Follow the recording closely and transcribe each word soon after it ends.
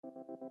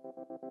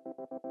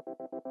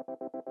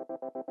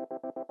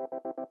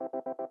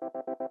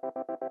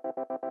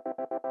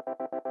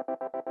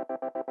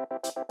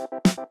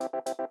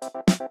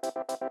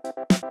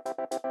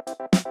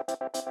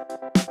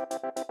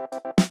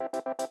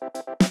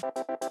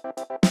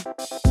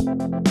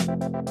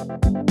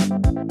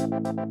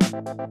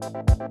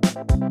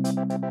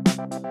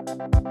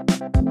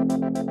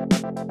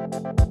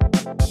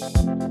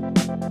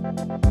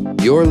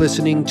You're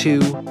listening to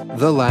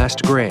The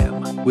Last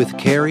Gram with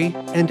Carrie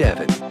and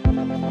Evan.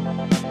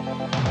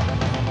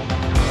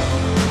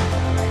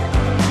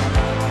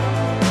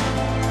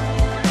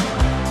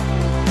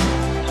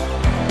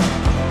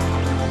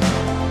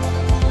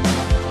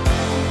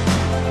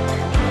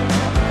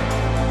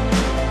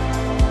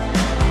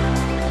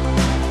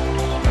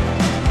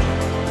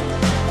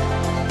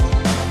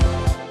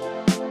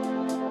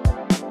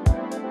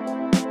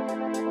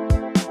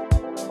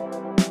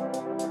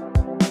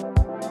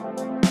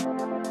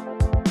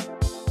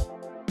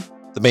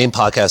 The Maine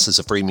Podcast is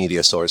a free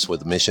media source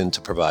with a mission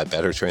to provide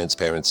better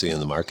transparency in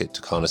the market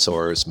to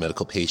connoisseurs,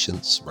 medical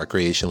patients,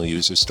 recreational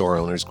users, store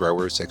owners,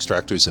 growers,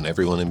 extractors, and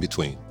everyone in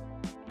between.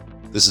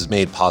 This is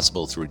made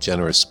possible through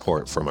generous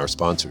support from our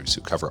sponsors who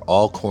cover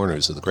all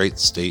corners of the great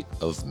state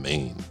of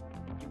Maine.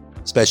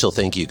 Special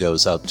thank you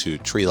goes out to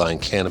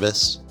Treeline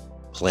Cannabis,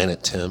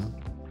 Planet Tim,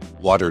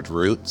 Watered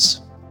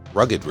Roots,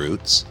 Rugged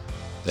Roots,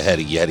 The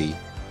Heady Yeti,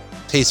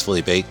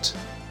 Tastefully Baked,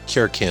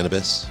 Cure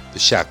Cannabis, The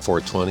Shack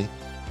 420,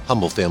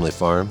 Humble Family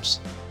Farms,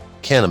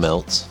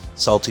 Canamelts,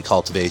 Salty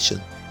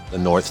Cultivation, The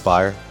North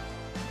Fire,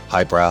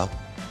 Highbrow,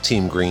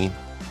 Team Green,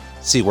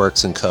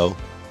 Seaworks & Co.,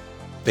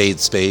 Fade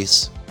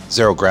Space,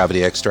 Zero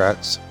Gravity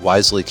Extracts,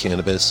 Wisely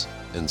Cannabis,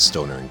 and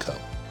Stoner & Co.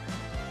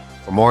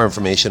 For more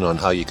information on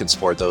how you can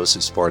support those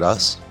who support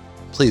us,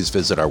 please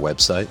visit our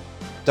website,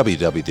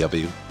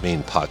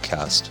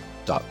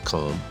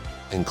 www.mainpodcast.com,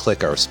 and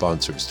click our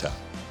Sponsors tab.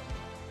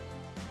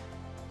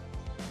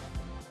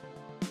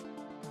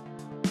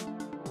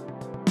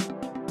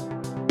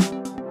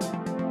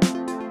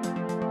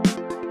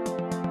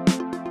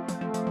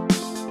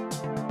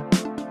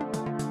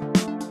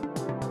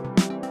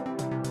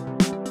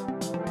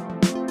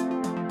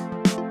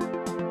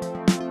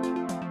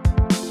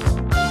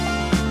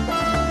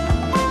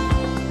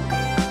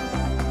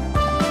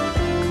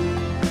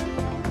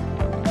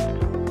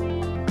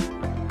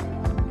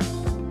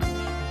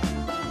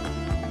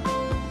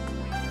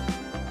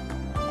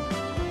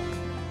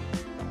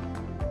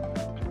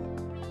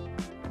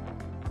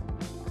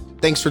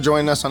 Thanks for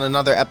joining us on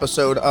another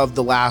episode of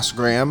The Last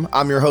Gram.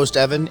 I'm your host,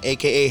 Evan,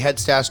 aka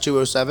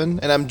Headstash207,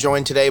 and I'm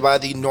joined today by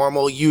the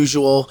normal,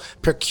 usual,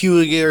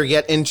 peculiar,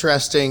 yet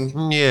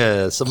interesting...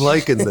 Yes, I'm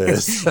liking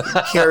this.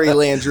 Carrie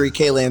Landry,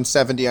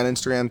 KLand70 on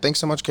Instagram. Thanks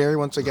so much, Carrie.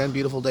 Once again,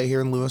 beautiful day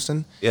here in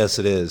Lewiston. Yes,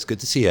 it is.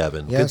 Good to see you,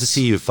 Evan. Yes. Good to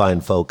see you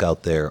fine folk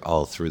out there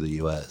all through the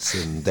U.S.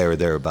 and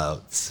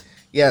thereabouts.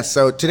 Yes,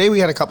 so today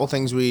we had a couple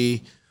things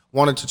we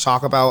wanted to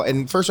talk about.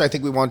 And first, I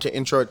think we wanted to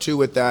intro it, too,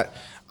 with that.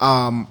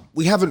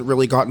 We haven't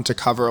really gotten to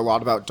cover a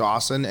lot about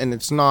Dawson, and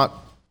it's not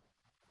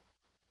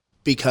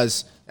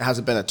because it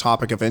hasn't been a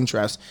topic of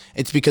interest.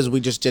 It's because we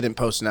just didn't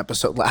post an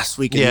episode last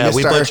week. And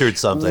we butchered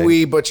something.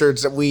 We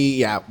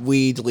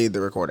deleted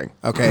the recording.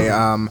 Okay,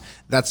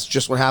 that's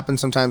just what happens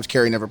sometimes.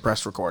 Carrie never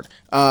pressed record.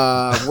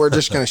 We're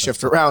just going to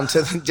shift around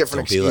to the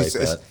different excuses.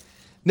 Like that.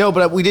 No,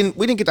 but we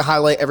didn't get to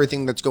highlight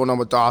everything that's going on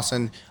with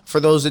Dawson. For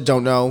those that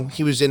don't know,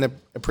 he was in a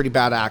pretty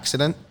bad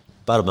accident.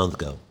 About a month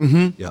ago.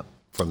 Mm-hmm. Yep.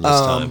 From this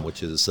time,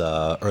 which is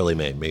early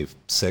May 6th,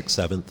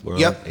 7th.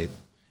 Yep. 8th.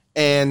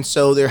 And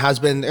so there has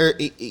been...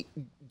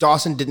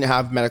 Dawson didn't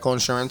have medical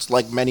insurance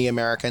like many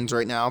Americans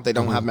right now. They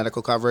don't have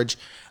medical coverage.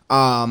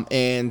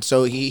 And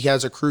so he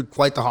has accrued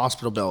quite the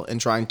hospital bill in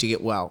trying to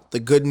get well.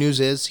 The good news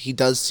is he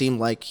does seem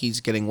like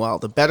he's getting well.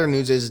 The better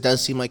news is it does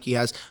seem like he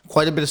has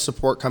quite a bit of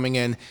support coming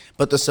in,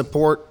 but the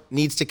support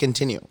needs to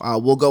continue.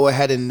 We'll go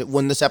ahead and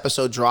when this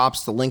episode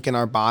drops, the link in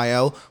our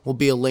bio will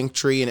be a link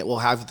tree and it will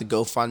have the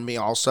GoFundMe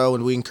also.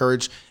 And we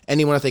encourage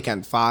anyone if they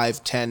can,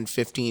 $5, $10,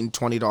 $15,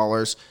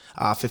 $20,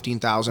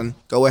 $15,000,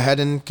 go ahead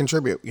and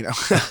contribute,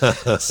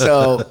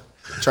 So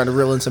trying to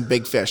reel in some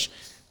big fish.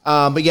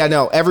 But yeah,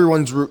 no,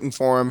 everyone's rooting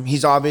for him.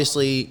 He's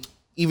obviously,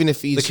 even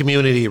if he's... The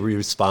community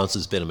response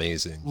has been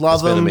amazing. Love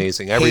it's been him,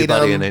 amazing. Everybody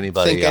hate him, and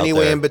anybody think out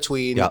anyway there. In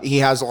between. Yep. He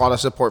has a lot of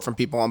support from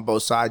people on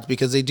both sides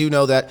because they do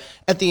know that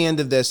at the end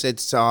of this,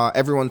 it's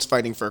everyone's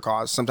fighting for a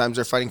cause. Sometimes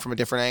they're fighting from a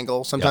different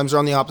angle. Sometimes they're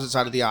on the opposite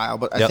side of the aisle.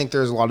 But I think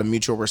there's a lot of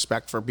mutual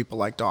respect for people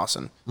like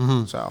Dawson.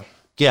 So...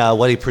 Yeah,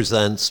 what he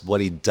presents,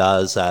 what he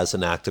does as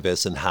an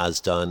activist and has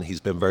done,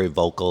 he's been very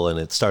vocal, and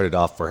it started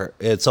off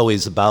it's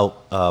always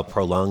about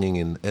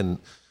prolonging and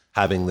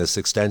having this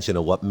extension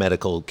of what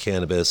medical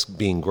cannabis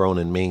being grown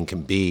in Maine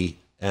can be,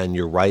 and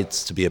your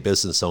rights to be a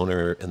business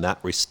owner in that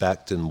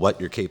respect, and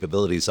what your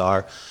capabilities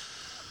are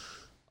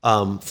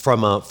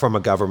from a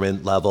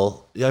government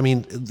level. I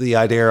mean, the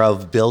idea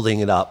of building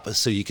it up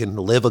so you can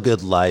live a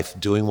good life,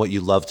 doing what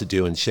you love to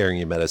do, and sharing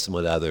your medicine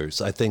with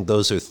others. I think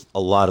those are a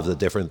lot of the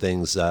different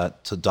things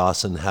that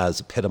Dawson has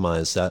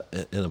epitomized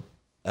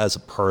as a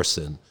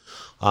person.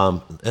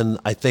 And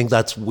I think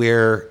that's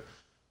where,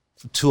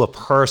 to a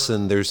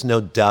person, there's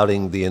no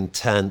doubting the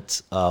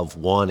intent of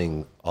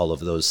wanting all of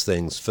those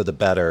things for the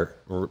better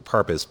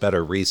purpose,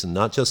 better reason,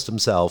 not just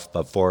himself,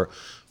 but for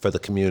the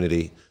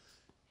community.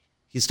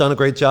 He's done a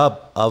great job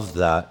of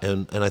that,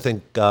 and I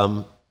think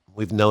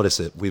we've noticed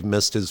it. We've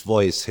missed his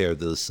voice here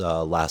this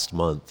last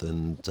month,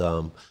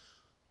 and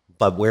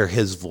but where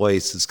his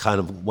voice has kind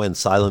of went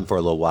silent for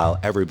a little while,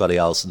 everybody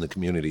else in the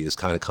community has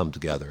kind of come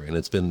together, and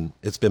it's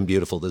been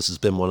beautiful. This has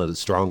been one of the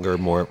stronger,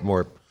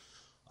 more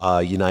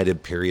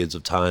united periods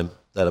of time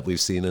that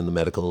we've seen in the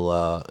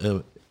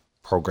medical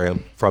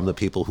program from the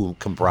people who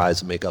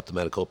comprise and make up the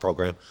medical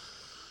program.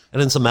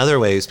 And in some other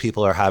ways,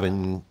 people are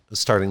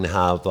starting to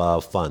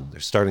have fun. They're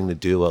starting to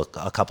do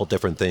a couple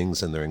different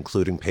things, and they're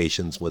including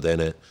patients within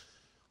it.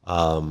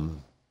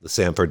 The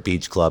Sanford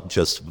Beach Club,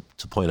 just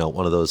to point out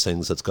one of those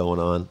things that's going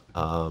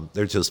on.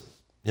 They're just,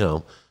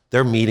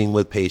 they're meeting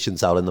with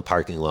patients out in the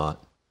parking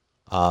lot,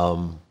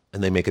 and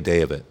they make a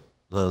day of it.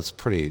 And that's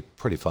pretty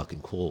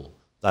fucking cool.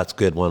 That's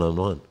good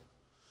one-on-one.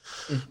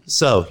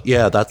 So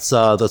yeah, that's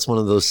one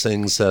of those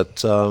things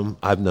that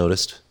I've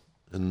noticed,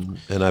 and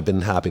I've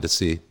been happy to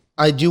see.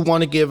 I do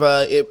want to give,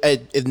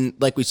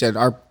 like we said,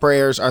 our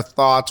prayers, our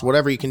thoughts,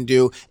 whatever you can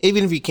do.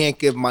 Even if you can't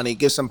give money,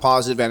 give some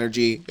positive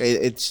energy.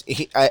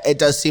 It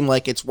does seem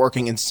like it's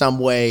working in some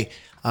way.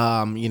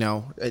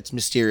 It's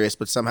mysterious,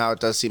 but somehow it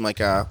does seem like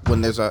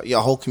when there's a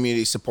whole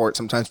community support,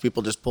 sometimes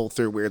people just pull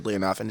through weirdly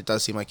enough, and it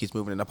does seem like he's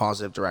moving in a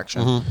positive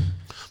direction. Mm-hmm.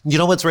 You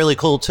know what's really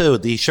cool too?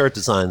 The shirt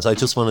designs. I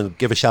just want to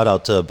give a shout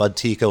out to Bud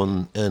Tico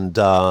and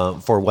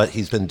for what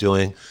he's been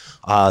doing.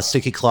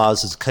 Sticky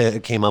Claws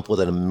came up with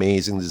an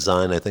amazing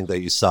design, I think,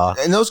 that you saw.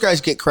 And those guys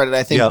get credit,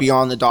 I think,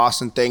 beyond the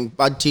Dawson thing.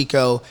 Bud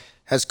Tico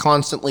has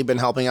constantly been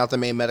helping out the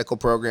Maine medical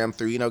program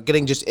through,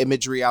 getting just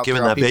imagery out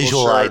Giving there. Giving that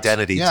visual shirts.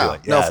 Identity to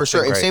it. Yeah, no, for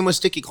sure. And same with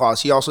Sticky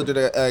Claws. He also did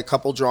a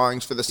couple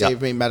drawings for the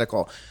Save Maine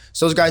Medical.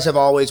 So those guys have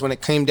always, when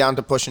it came down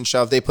to push and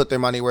shove, they put their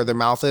money where their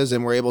mouth is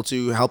and were able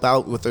to help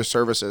out with their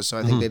services. So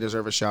I think they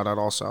deserve a shout out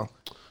also.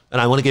 And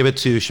I want to give it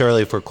to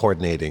Shirley for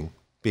coordinating,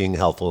 being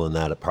helpful in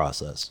that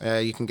process.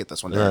 You can get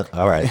this one, Derek.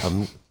 All right.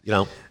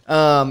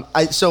 A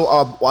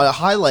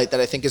highlight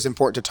that I think is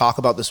important to talk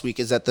about this week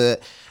is that the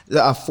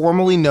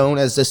formerly known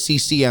as the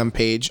CCM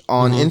page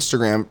on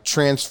Instagram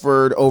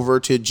transferred over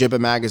to Jibba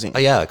Magazine. Oh,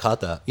 yeah, I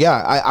caught that.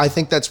 Yeah, I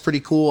think that's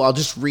pretty cool. I'll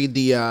just read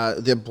the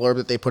blurb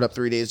that they put up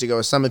 3 days ago.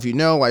 As some of you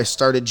know, I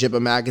started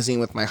Jibba Magazine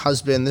with my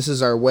husband. This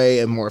is our way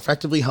of more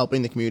effectively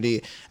helping the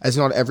community, as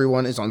not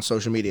everyone is on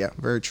social media.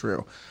 Very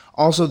true.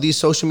 Also, these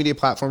social media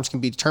platforms can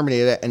be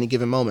terminated at any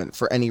given moment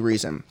for any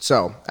reason.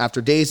 So, after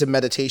days of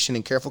meditation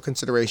and careful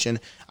consideration,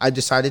 I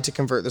decided to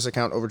convert this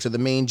account over to the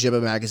main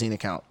Jibba Magazine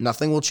account.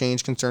 Nothing will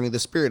change concerning the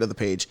spirit of the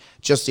page,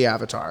 just the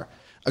avatar.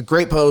 A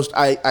great post.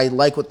 I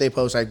like what they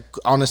post. I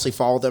honestly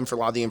follow them for a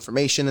lot of the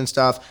information and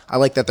stuff. I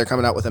like that they're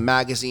coming out with a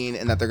magazine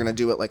and that they're going to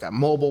do it like a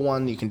mobile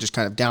one. You can just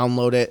kind of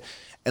download it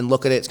and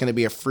look at it. It's going to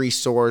be a free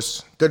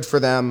source. Good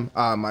for them.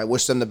 I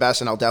wish them the best,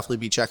 and I'll definitely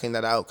be checking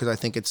that out because I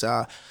think it's...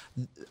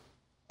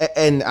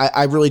 And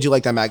I really do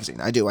like that magazine.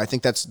 I do. I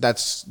think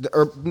that's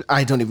or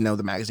I don't even know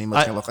the magazine.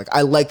 What's going to look like.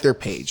 I like their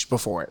page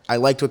before it. I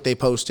liked what they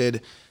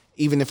posted.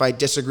 Even if I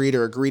disagreed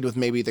or agreed with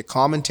maybe the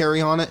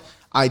commentary on it,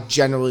 I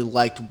generally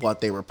liked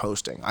what they were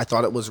posting. I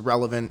thought it was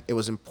relevant. It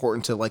was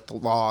important to like the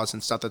laws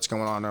and stuff that's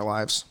going on in our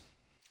lives.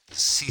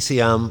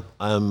 CCM,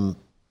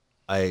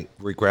 I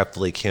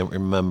regretfully can't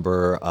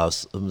remember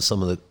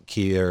some of the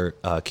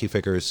key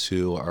figures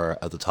who are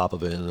at the top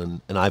of it,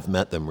 and I've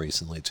met them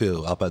recently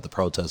too, up at the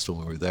protest when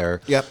we were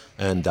there. Yep.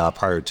 And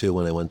prior to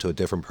when I went to a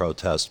different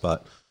protest,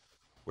 but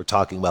we're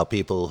talking about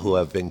people who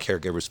have been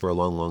caregivers for a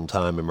long, long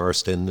time,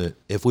 immersed in it.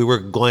 If we were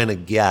going to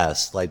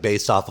guess, like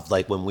based off of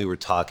like when we were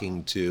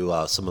talking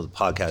to some of the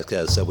podcast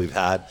guests that we've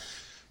had,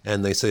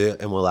 and they say,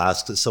 and we'll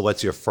ask, so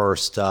what's your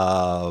first,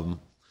 what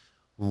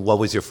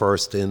was your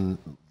first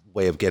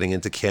way of getting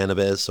into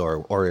cannabis,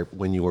 or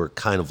when you were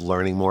kind of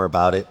learning more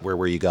about it, where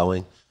were you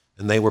going?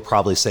 And they were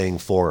probably saying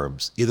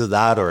forums, either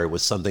that or it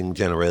was something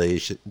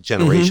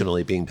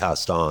generationally being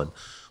passed on,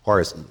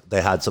 or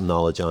they had some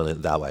knowledge on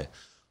it that way.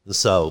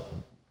 So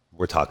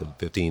we're talking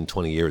 15,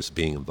 20 years of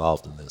being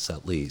involved in this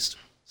at least.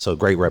 So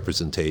great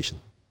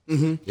representation.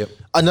 Mm-hmm. Yep.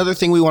 Another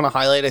thing we want to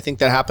highlight, I think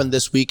that happened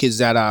this week, is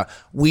that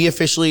we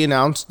officially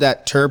announced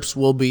that Terps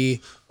will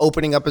be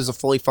opening up as a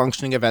fully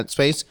functioning event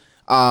space.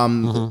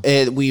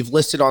 We've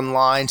listed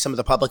online some of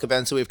the public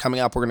events that we have coming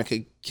up. We're going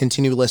to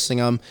continue listing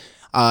them.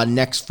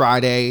 Next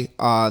Friday,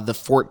 the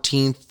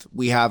 14th,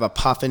 we have a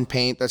puff and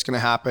paint that's going to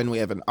happen. We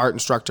have an art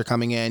instructor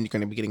coming in. You're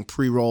going to be getting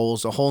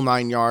pre-rolls, the whole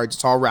 9 yards.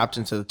 It's all wrapped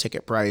into the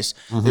ticket price.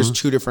 There's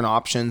 2 different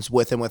options,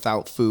 with and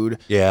without food.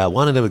 Yeah, I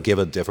wanted to give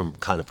a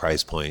different kind of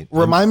price point.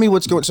 Remind me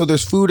what's going. So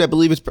there's food. I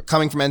believe it's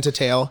coming from end to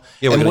tail.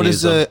 Yeah, and what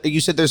is you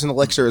said there's an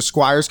elixir. Is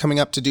Squire's coming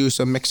up to do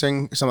some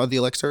mixing, some of the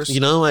elixirs?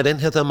 I didn't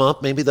hit them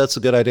up. Maybe that's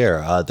a good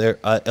idea.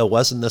 It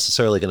wasn't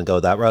necessarily going to go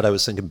that route. I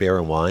was thinking beer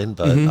and wine,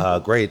 but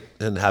great.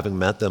 And having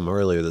met them earlier,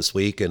 earlier this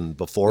week and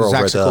before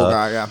Zach's over a cool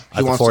guy, yeah. He at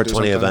the wants to do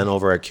 420 something. event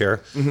over at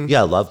Cure.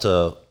 Yeah, I'd love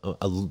to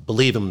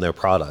believe in their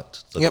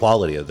product, the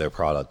quality of their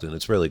product, and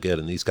it's really good.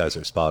 And these guys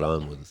are spot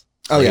on with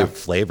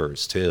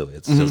flavors too.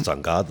 It's just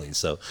ungodly.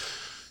 So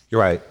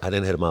you're right. I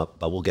didn't hit him up,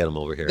 but we'll get him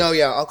over here. No,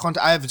 yeah, I'll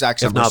contact. I have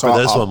Zach's number. If not so for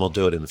this I'll- one, we'll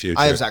do it in the future.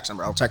 I have Zach's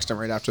number. I'll text him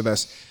right after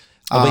this.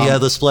 But yeah,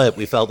 the split,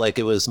 we felt like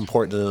it was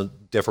important to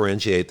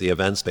differentiate the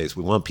event space.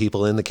 We want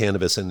people in the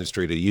cannabis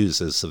industry to use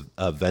this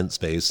event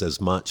space as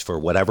much for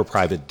whatever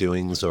private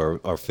doings or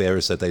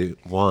fairs that they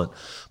want.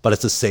 But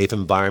it's a safe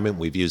environment.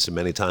 We've used it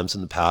many times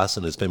in the past,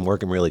 and it's been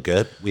working really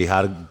good. We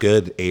had a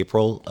good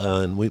April,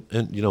 and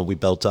we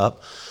built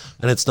up.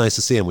 And it's nice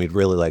to see, and we'd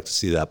really like to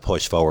see that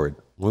push forward.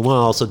 We want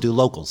to also do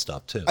local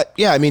stuff too.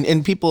 Yeah, I mean,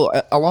 and people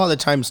a lot of the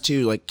times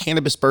too, like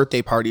cannabis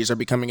birthday parties are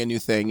becoming a new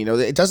thing. You know,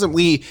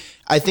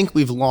 I think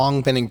we've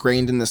long been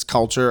ingrained in this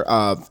culture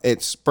of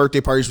it's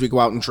birthday parties, we go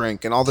out and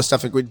drink and all the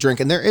stuff that we drink.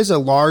 And there is a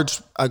large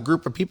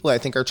group of people I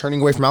think are turning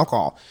away from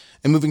alcohol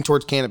and moving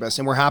towards cannabis.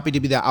 And we're happy to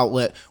be that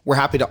outlet. We're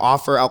happy to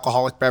offer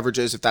alcoholic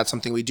beverages if that's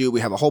something we do. We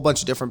have a whole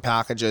bunch of different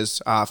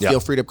packages. Feel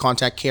free to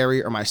contact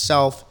Carrie or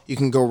myself. You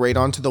can go right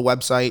onto the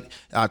website,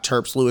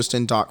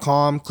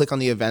 terpslewiston.com, click on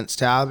the events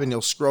tab, and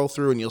you'll scroll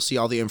through and you'll see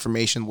all the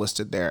information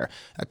listed there.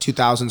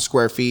 2,000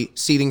 square feet,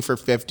 seating for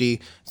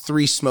 50,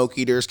 3 smoke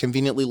eaters,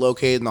 conveniently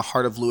located in the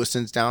heart of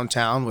Lewiston's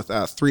downtown with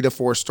 3 to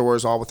 4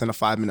 stores, all within a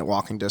 5-minute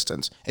walking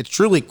distance. It's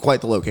truly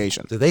quite the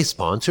location. Do they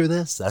sponsor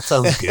this? That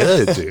sounds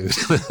good,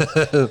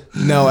 dude.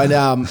 No,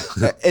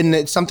 and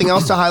it's something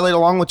else to highlight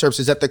along with Terps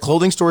is that the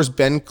clothing store's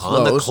been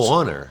closed. On the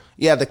corner.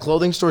 Yeah, the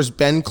clothing store's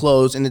been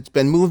closed and it's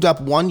been moved up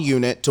 1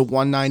 unit to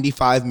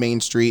 195 Main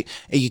Street.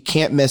 And you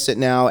can't miss it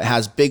now. It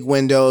has big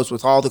windows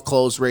with all the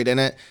clothes right in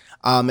it.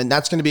 And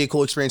that's going to be a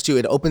cool experience too.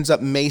 It opens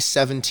up May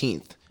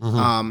 17th.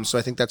 So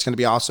I think that's going to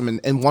be awesome.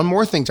 And one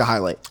more thing to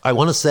highlight. I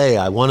want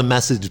a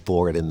message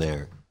board in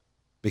there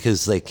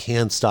because they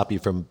can stop you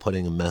from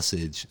putting a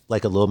message,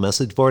 like a little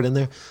message board in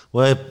there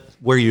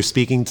where you're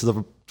speaking to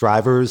the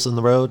drivers on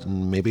the road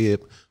and maybe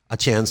a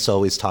chance to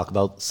always talk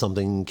about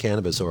something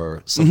cannabis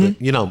or something,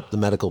 the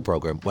medical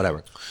program,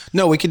 whatever.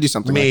 No, we could do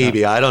something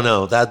Maybe, like that. I don't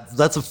know.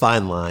 That's a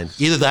fine line.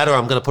 Either that or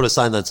I'm going to put a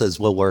sign that says,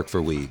 "Will work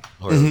for weed."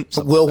 Or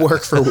Will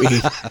work for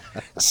weed.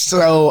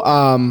 So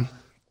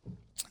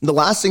the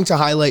last thing to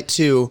highlight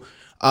too,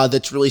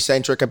 that's really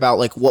centric about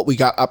like what we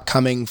got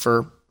upcoming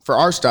for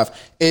our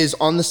stuff is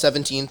on the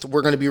 17th,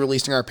 we're going to be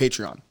releasing our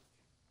Patreon.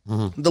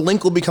 The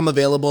link will become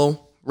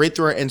available right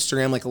through our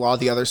Instagram, like a lot of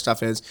the other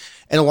stuff is.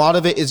 And a lot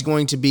of it is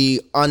going to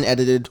be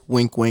unedited,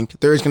 wink, wink.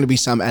 There is going to be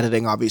some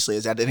editing, obviously,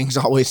 as editing is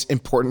always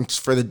important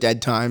for the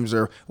dead times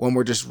or when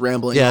we're just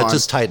rambling on.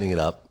 just tightening it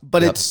up.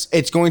 But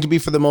it's going to be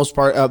for the most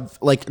part of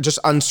like just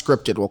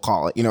unscripted, we'll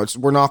call it.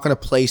 We're not going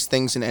to place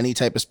things in any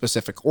type of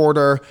specific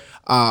order.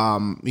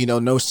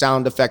 No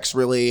sound effects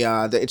really.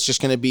 It's just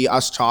going to be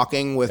us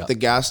talking with the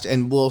guest,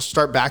 and we'll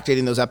start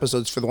backdating those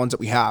episodes for the ones that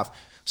we have.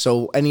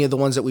 So any of the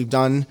ones that we've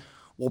done,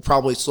 we'll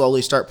probably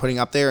slowly start putting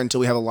up there until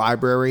we have a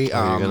library.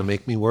 You're going to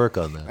make me work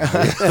on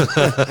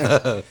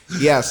that.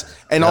 Yes.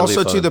 And That'll be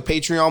also fun. to the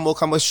Patreon will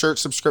come with shirt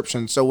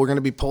subscriptions. So we're going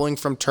to be pulling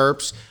from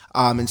Terps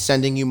and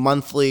sending you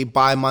monthly,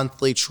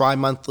 bi-monthly,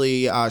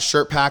 tri-monthly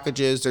shirt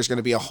packages. There's going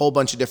to be a whole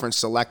bunch of different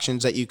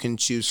selections that you can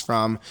choose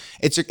from.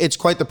 It's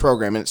quite the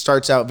program. And it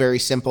starts out very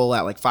simple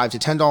at like $5 to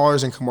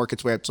 $10 and can work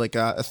its way up to like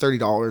a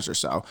 $30 or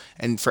so.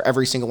 And for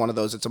every single one of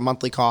those, it's a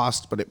monthly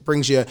cost, but it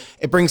brings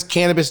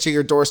cannabis to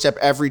your doorstep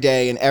every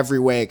day in every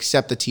way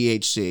except the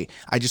THC.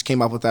 I just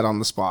came up with that on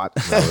the spot.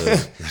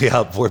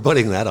 Yeah, we're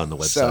putting that on the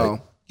website.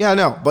 So, yeah,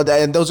 no, but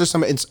and those are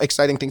some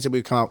exciting things that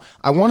we've come out.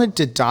 I wanted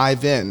to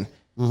dive in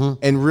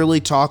and really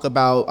talk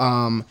about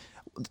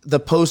the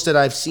post that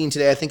I've seen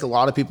today. I think a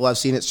lot of people have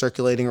seen it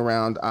circulating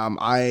around.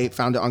 I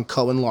found it on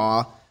Cohen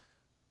Law.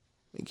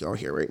 Let me go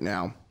here right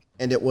now.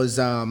 And it was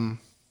MOP?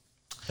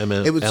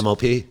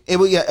 It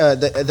was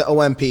the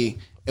OMP.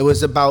 It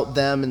was about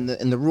them and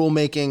the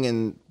rulemaking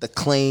and the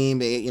claim.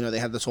 They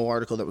had this whole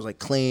article that was like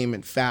claim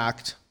and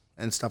fact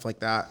and stuff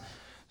like that.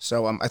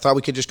 So I thought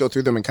we could just go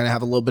through them and kind of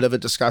have a little bit of a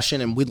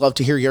discussion, and we'd love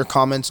to hear your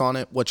comments on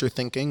it, what you're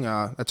thinking.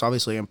 That's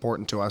obviously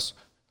important to us.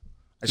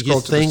 I You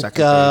scrolled to the think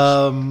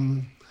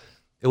second page.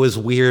 it was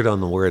weird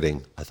on the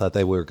wording? I thought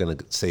they were going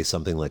to say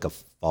something like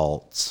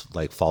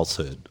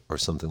falsehood or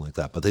something like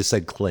that, but they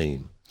said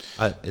claim.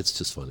 It's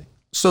just funny.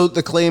 So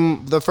the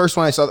claim, the first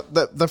one I saw,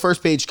 the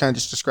first page kind of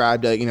just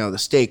described, the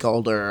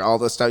stakeholder, all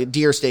the stuff,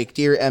 dear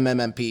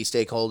MMMP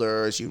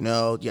stakeholders,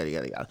 yada,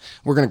 yada, yada.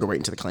 We're going to go right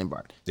into the claim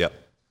part. Yep.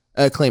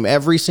 Claim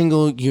every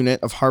single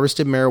unit of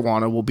harvested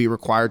marijuana will be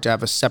required to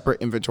have a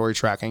separate inventory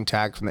tracking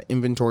tag from the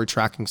inventory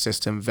tracking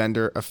system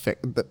vendor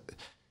affixed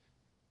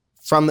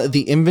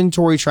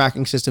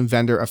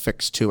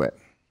to it.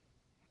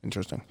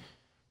 Interesting.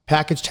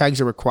 Package tags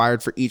are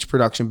required for each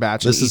production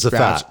batch. This is a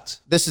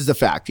fact. This is the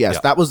fact. Yes, Yeah.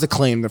 that was the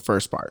claim, the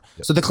first part.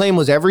 So the claim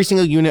was every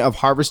single unit of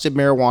harvested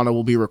marijuana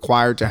will be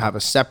required to have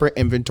a separate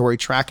inventory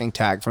tracking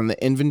tag from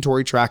the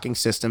inventory tracking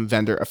system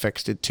vendor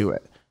affixed to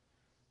it.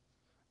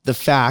 The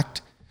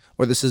fact,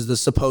 or this is the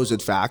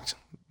supposed fact,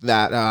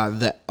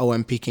 that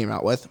OMP came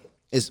out with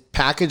is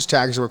package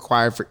tags are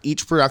required for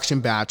each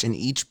production batch, and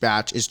each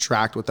batch is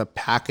tracked with a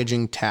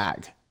packaging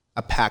tag,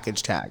 a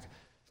package tag.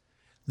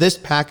 This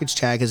package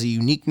tag is a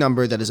unique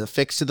number that is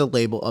affixed to the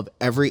label of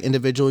every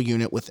individual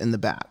unit within the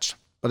batch,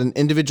 but an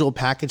individual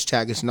package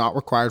tag is not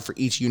required for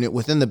each unit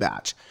within the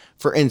batch.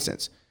 For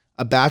instance,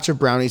 a batch of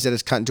brownies that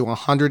is cut into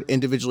 100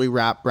 individually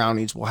wrapped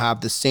brownies will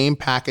have the same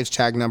package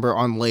tag number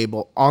on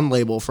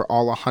label for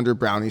all 100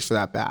 brownies for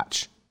that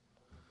batch.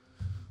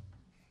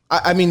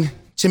 I mean,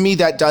 to me,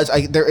 that does.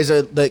 There is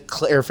the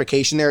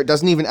clarification there. It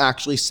doesn't even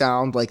actually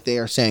sound like they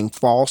are saying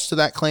false to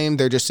that claim.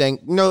 They're just saying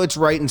no, it's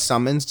right in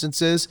some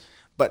instances,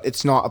 but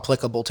it's not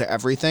applicable to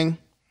everything.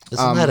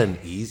 Isn't that an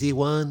easy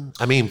one?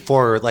 I mean,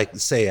 for like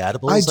say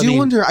edibles. I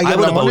wonder. I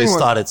would have always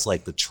thought it's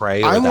like the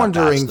tray. Or I'm that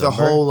wondering batch the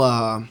number.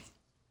 whole.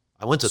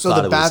 I wouldn't have So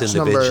thought the it was batch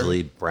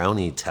individually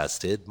brownie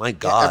tested. My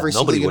God, every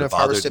single nobody would unit have of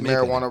bothered harvested making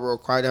marijuana it. will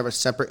require to have a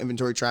separate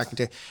inventory tracking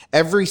tag.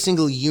 Every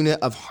single unit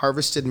of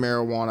harvested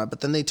marijuana,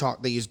 but then they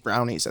use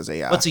brownies as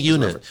a. What's a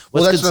unit?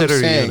 Well, What's that's what I'm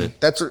considered a saying. unit?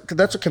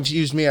 That's what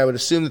confused me. I would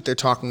assume that they're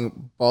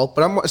talking bulk,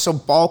 but so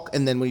bulk,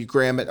 and then when you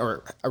gram it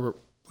or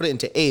put it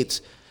into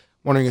eighths,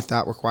 wondering if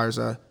that requires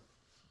a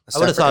I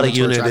would have thought a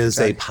inventory unit tracking is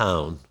a tag.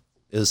 pound.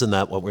 Isn't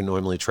that what we're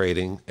normally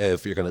trading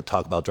if you're going to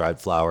talk about dried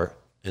flower?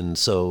 And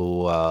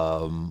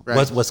so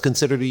Right. what's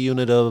considered a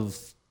unit of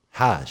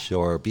hash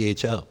or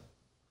BHO?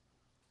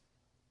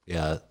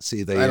 Yeah,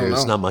 see,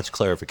 there's not much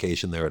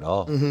clarification there at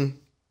all. Mm-hmm.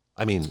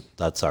 I mean,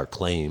 that's our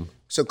claim.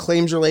 So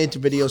claims related to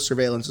video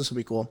surveillance. This will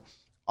be cool.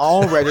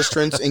 All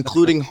registrants,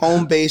 including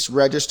home-based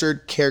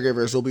registered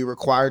caregivers, will be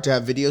required to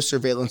have video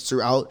surveillance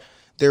throughout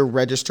their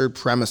registered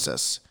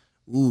premises.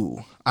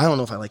 Ooh, I don't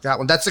know if I like that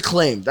one. That's a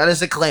claim. That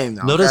is a claim.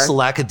 Now, Notice okay? the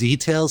lack of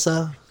details,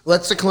 though.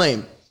 That's the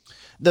claim.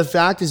 The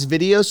fact is,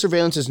 video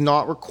surveillance is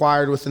not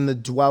required within the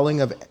dwelling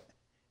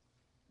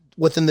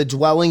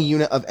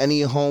unit of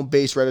any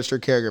home-based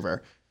registered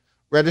caregiver.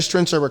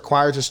 Registrants are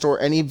required to store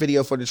any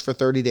video footage for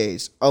 30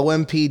 days.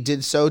 OMP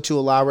did so to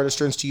allow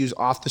registrants to use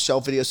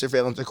off-the-shelf video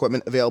surveillance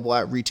equipment available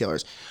at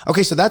retailers.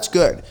 Okay, so that's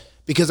good,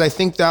 because I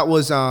think that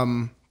was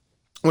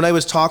when I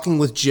was talking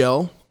with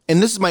Jill, and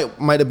this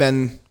might have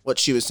been what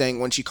she was saying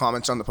when she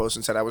comments on the post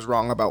and said I was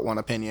wrong about one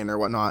opinion or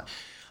whatnot.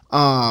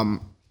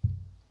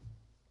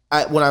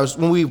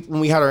 When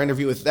we had our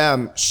interview with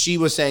them, she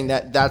was saying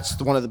that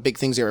that's one of the big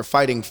things they were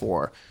fighting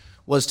for,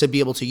 was to be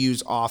able to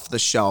use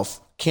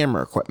off-the-shelf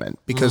camera equipment,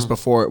 because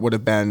before it would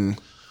have been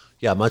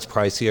much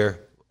pricier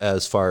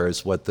as far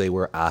as what they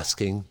were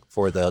asking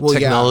for the Well, yeah.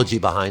 technology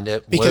behind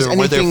it. Because were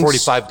there anything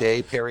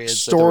 45-day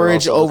periods? that they were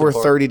storage also looking over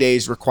for? 30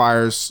 days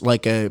requires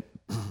like a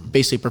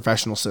basically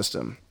professional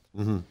system.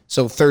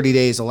 So 30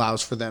 days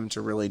allows for them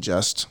to really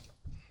just.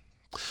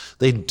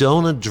 They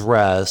don't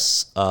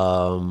address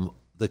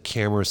the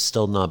cameras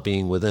still not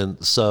being within.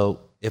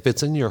 So if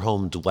it's in your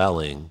home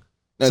dwelling,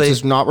 It say-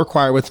 says not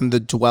required within the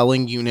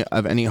dwelling unit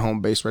of any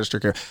home-based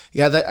registered care.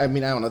 Yeah, I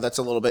don't know. That's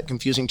a little bit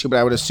confusing too, but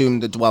I would assume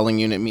the dwelling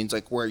unit means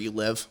like where you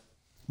live.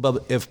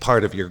 but if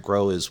part of your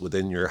grow is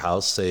within your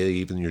house, say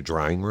even your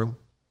drying room,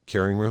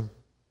 curing room,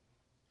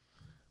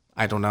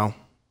 I don't know.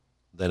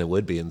 then it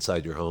would be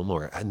inside your home,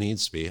 or it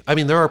needs to be. I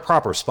mean, there are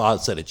proper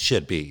spots that it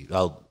should be.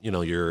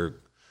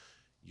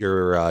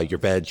 Your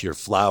veg, your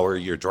flower,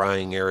 your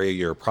drying area,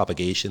 your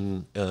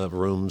propagation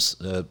rooms.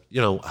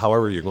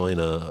 However you're going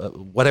to,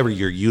 whatever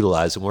you're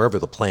utilizing, wherever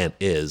the plant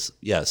is.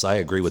 Yes, I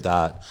agree with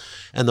that.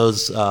 And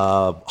those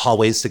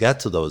hallways to get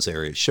to those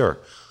areas, sure.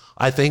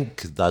 I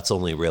think that's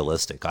only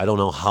realistic. I don't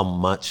know how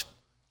much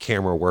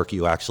camera work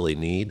you actually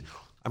need.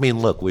 I mean,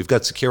 look, we've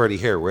got security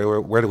here.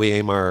 Where do we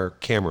aim our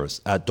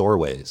cameras? At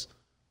doorways.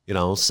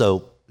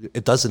 So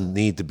it doesn't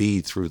need to be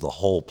through the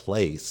whole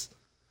place.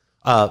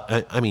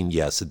 I mean,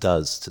 yes, it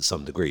does to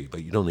some degree,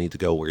 but you don't need to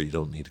go where you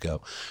don't need to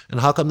go. And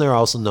how come they're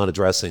also not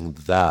addressing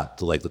that,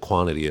 like the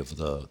quantity of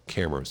the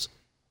cameras?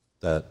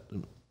 That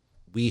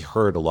we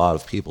heard a lot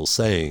of people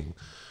saying.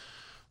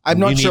 I'm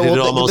not you sure. needed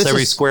Well, almost this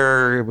every is-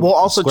 square. Well,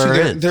 also square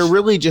too, inch they're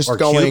really just or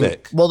going.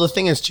 cubic. Well, the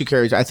thing is, too,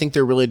 Carrie, I think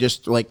they're really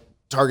just like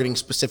targeting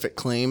specific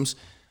claims.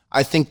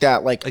 I think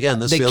that like Again,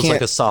 this they feels like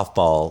can't- a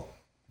softball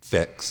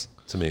fix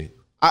to me.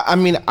 I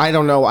mean, I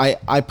don't know.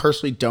 I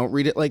personally don't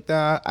read it like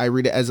that. I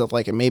read it as if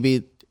like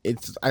maybe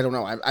it's. I don't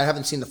know. I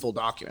haven't seen the full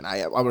document.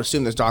 I would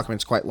assume this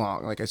document's quite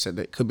long. Like I said,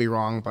 it could be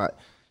wrong, but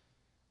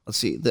let's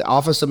see. The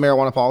Office of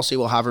Marijuana Policy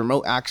will have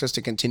remote access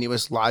to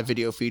continuous live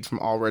video feed from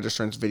all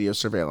registrants' video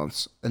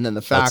surveillance. And then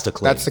the fact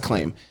That's the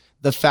claim.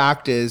 The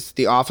fact is,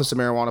 the Office of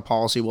Marijuana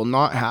Policy will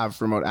not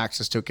have remote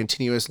access to a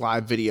continuous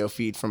live video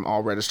feed from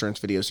all registrants'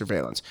 video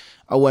surveillance.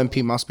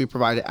 OMP must be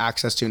provided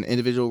access to an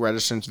individual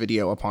registrant's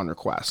video upon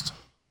request.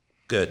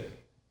 Good.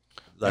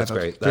 That's that's great.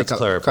 pretty That's cut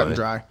clarifying. and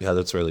dry. Yeah,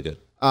 that's really good.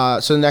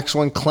 So the next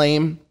one,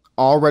 claim.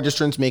 All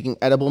registrants making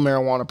edible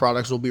marijuana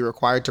products will be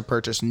required to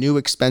purchase new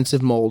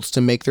expensive molds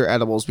to make their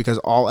edibles, because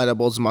all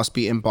edibles must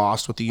be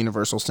embossed with the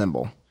universal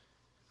symbol.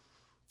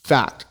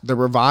 Fact, the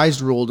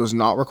revised rule does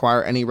not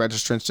require any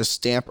registrants to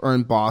stamp or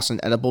emboss an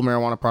edible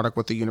marijuana product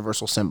with the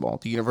universal symbol.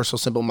 The universal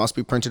symbol must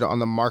be printed on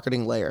the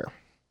marketing layer.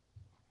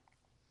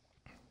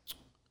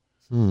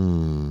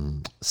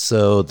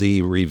 So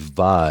the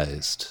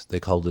revised, they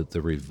called it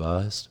the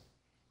revised.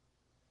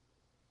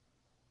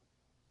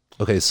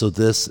 Okay, so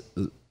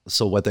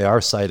what they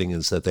are citing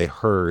is that they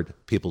heard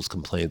people's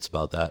complaints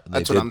about that. And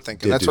That's they what I'm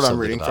thinking. That's do what I'm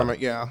something reading about from it.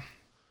 Yeah.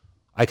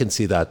 I can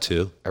see that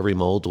too. Every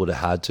mold would have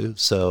had to.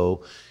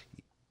 So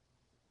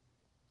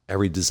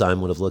every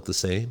design would have looked the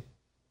same.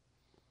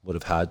 Would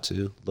have had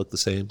to look the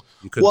same.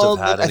 You couldn't have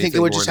had I think it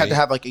would just have to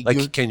have like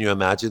a can you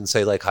imagine,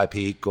 say, like High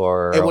Peak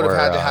or it would have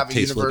had to or, have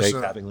Tastefully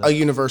Baked having that? a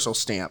universal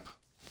stamp.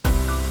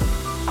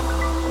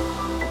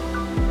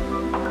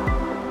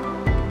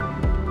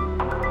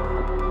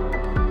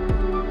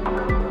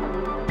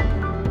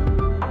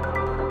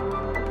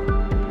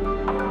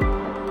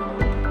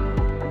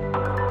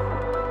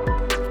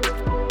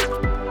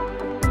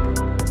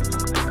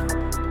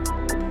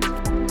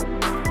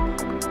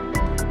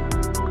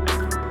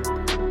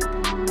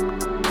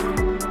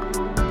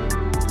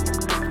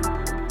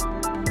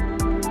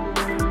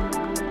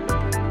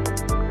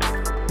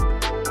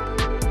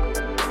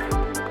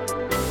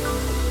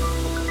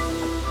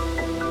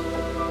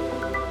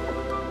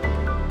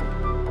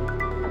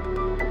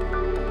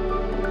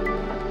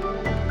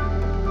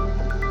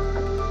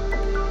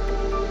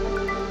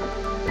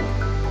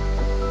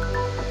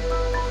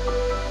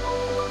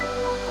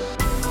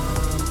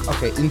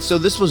 Okay, and so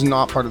this was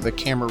not part of the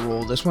camera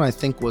rule. This one I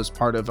think was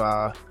part of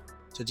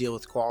to deal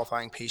with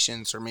qualifying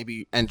patients or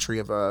maybe entry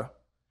to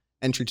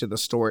the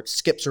store. It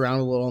skips around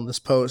a little on this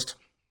post.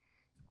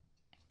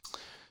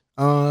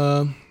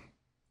 Under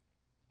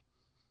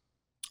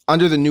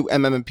the new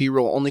MMP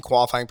rule, only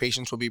qualifying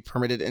patients will be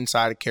permitted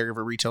inside a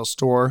caregiver retail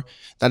store.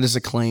 That is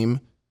a claim.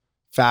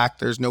 Fact,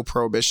 there's no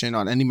prohibition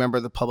on any member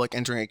of the public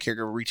entering a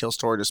caregiver retail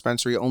store or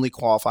dispensary. Only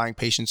qualifying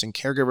patients and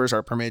caregivers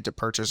are permitted to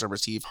purchase or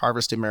receive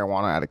harvested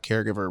marijuana at a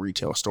caregiver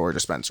retail store or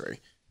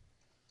dispensary.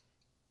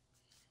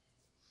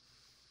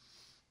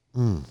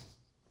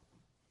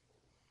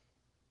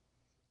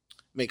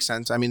 Makes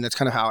sense. I mean, that's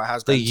kind of how it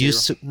has been.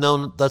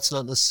 No, that's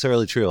not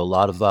necessarily true. A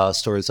lot of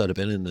stores that have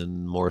been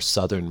in more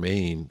southern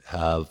Maine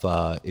have,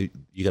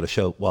 you got to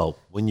show, well,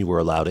 when you were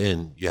allowed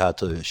in, you had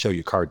to show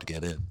your card to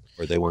get in.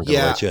 Or they weren't going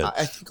to let you in.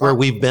 I think where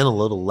we've been a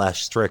little less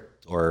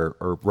strict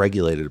or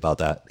regulated about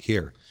that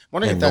here. I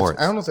don't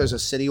know if there's a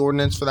city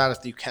ordinance for that,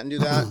 if you can do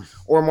that,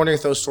 or I'm wondering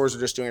if those stores are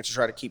just doing it to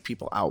try to keep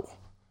people out.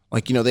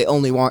 Like, they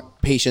only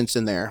want patients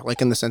in there,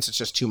 like in the sense it's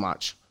just too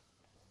much.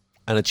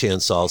 And a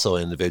chance to also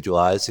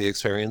individualize the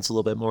experience a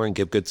little bit more and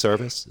give good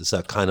service. Is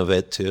that kind of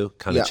it too?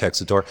 Kind of checks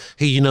the door.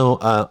 Hey,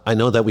 I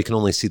know that we can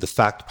only see the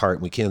fact part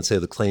and we can't say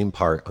the claim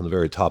part on the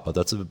very top, but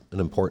that's an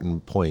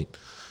important point.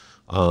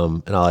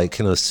 And I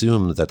can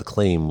assume that the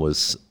claim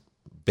was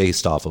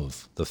based off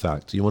of the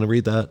fact. Do you want to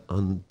read that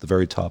on the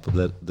very top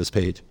of this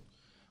page?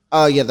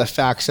 The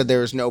fact said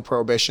there is no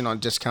prohibition on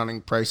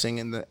discounting pricing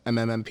in the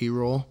MMP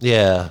rule.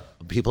 Yeah.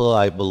 People,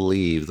 I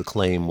believe the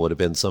claim would have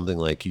been something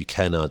like you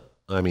cannot,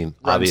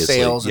 obviously,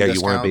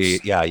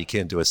 you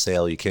can't do a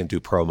sale, you can't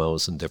do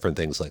promos and different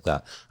things like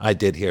that. I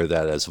did hear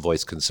that as a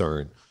voice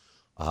concern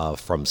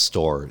from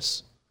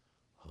stores.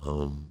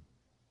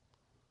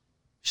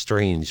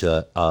 Strange.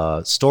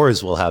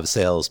 Stores will have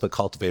sales, but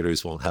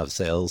cultivators won't have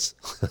sales.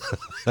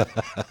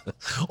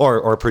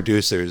 or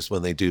producers,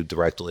 when they do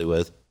directly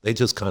with, they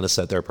just kind of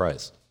set their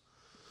price.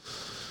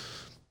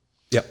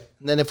 Yep.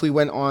 And then if we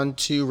went on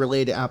to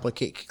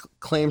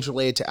claims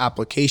related to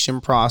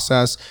application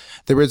process,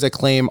 there is a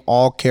claim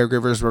all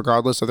caregivers,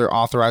 regardless of their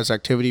authorized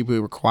activity, will be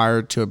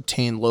required to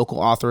obtain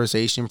local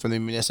authorization from the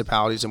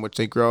municipalities in which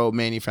they grow,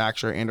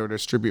 manufacture, and or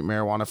distribute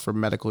marijuana for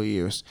medical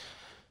use.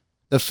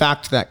 The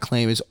fact that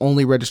claim is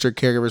only registered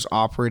caregivers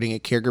operating a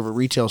caregiver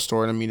retail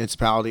store in a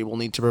municipality will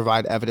need to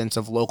provide evidence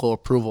of local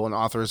approval and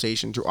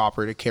authorization to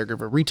operate a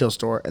caregiver retail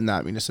store in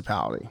that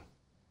municipality.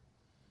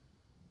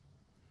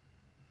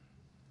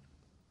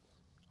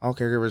 All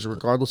caregivers,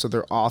 regardless of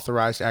their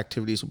authorized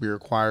activities, will be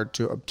required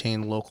to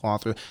obtain local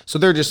authorization. So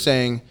they're just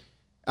saying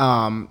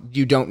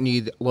you don't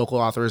need local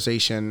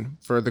authorization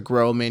for the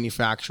grow,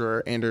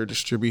 manufacturer, and or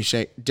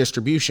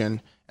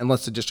distribution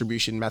unless the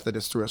distribution method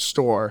is through a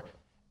store.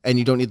 And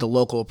you don't need the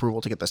local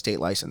approval to get the state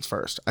license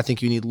first. I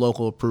think you need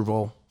local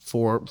approval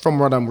from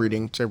what I'm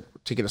reading, to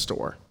get a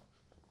store.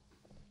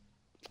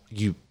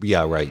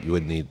 Right. You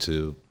would need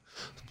to.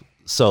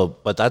 So,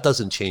 but that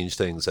doesn't change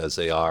things as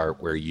they are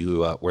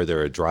where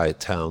there are dry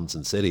towns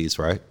and cities,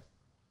 right?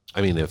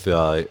 I mean, if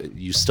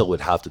you still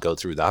would have to go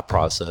through that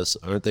process,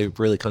 aren't they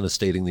really kind of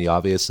stating the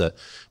obvious that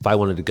if I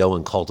wanted to go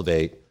and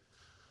cultivate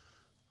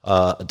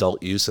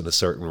adult use in a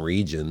certain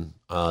region,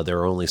 there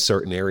are only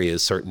certain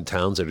areas, certain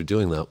towns that are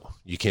doing that.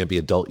 You can't be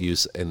adult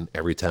use in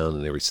every town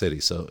and every city.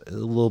 So it's a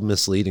little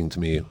misleading to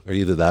me, or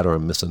either that or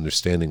I'm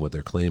misunderstanding what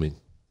they're claiming.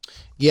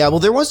 Yeah, well,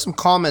 there was some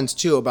comments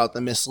too about the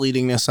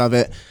misleadingness of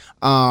it.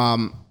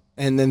 And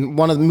then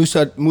one of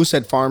the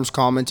Moosehead Farms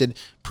commented,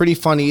 pretty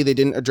funny, they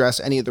didn't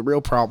address any of the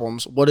real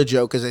problems. What a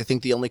joke, because I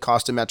think the only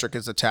cost of metric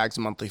is the tag's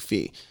monthly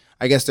fee.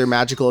 I guess they're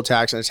magical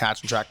attacks and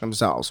attach and track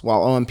themselves.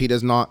 While OMP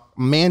does not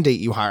mandate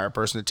you hire a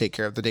person to take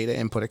care of the data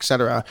input,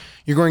 etc.,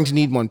 you're going to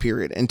need one,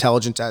 period.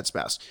 Intelligence at its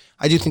best.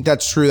 I do think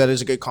that's true. That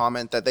is a good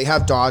comment that they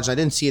have dodged. I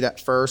didn't see it at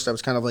first. I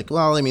was kind of like,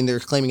 well, I mean,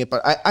 they're claiming it,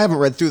 but I haven't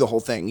read through the whole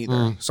thing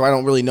either. So I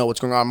don't really know what's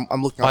going on.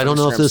 I'm looking. I don't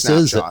know if this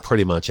is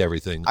pretty much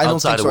everything. I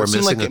don't think so. It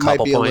seemed like it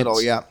might be a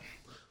little, yeah.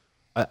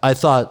 I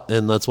thought,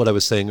 and that's what I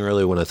was saying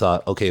earlier when I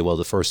thought, okay, well,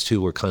 the first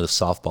two were kind of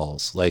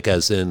softballs, like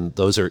as in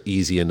those are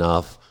easy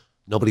enough.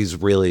 Nobody's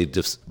really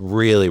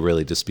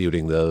really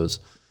disputing those.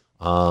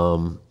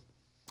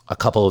 A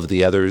couple of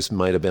the others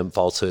might have been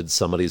falsehoods,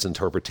 somebody's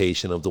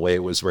interpretation of the way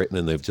it was written,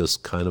 and they've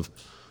just kind of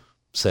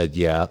said,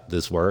 yeah,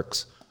 this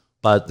works.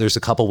 But there's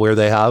a couple where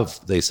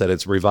they said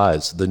it's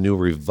revised. The new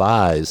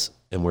revise,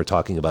 and we're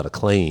talking about a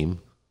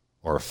claim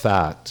or a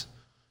fact.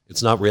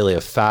 It's not really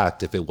a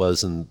fact if it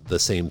wasn't the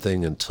same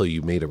thing until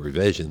you made a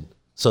revision.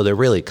 So they're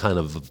really kind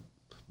of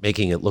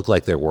making it look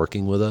like they're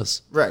working with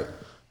us. Right.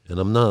 And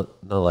I'm not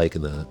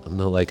liking that. I'm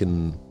not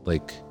liking,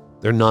 like,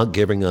 they're not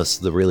giving us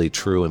the really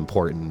true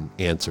important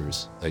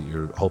answers that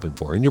you're hoping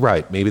for. And you're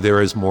right. Maybe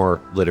there is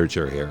more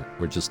literature here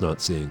we're just not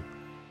seeing.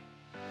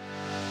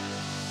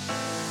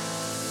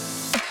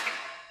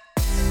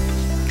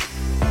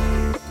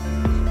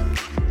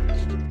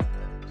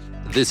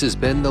 This has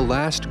been The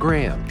Last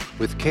Gram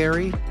with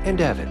Carrie and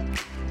Evan.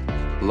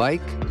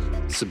 Like,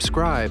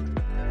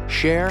 subscribe,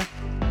 share,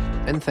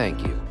 and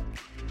thank you.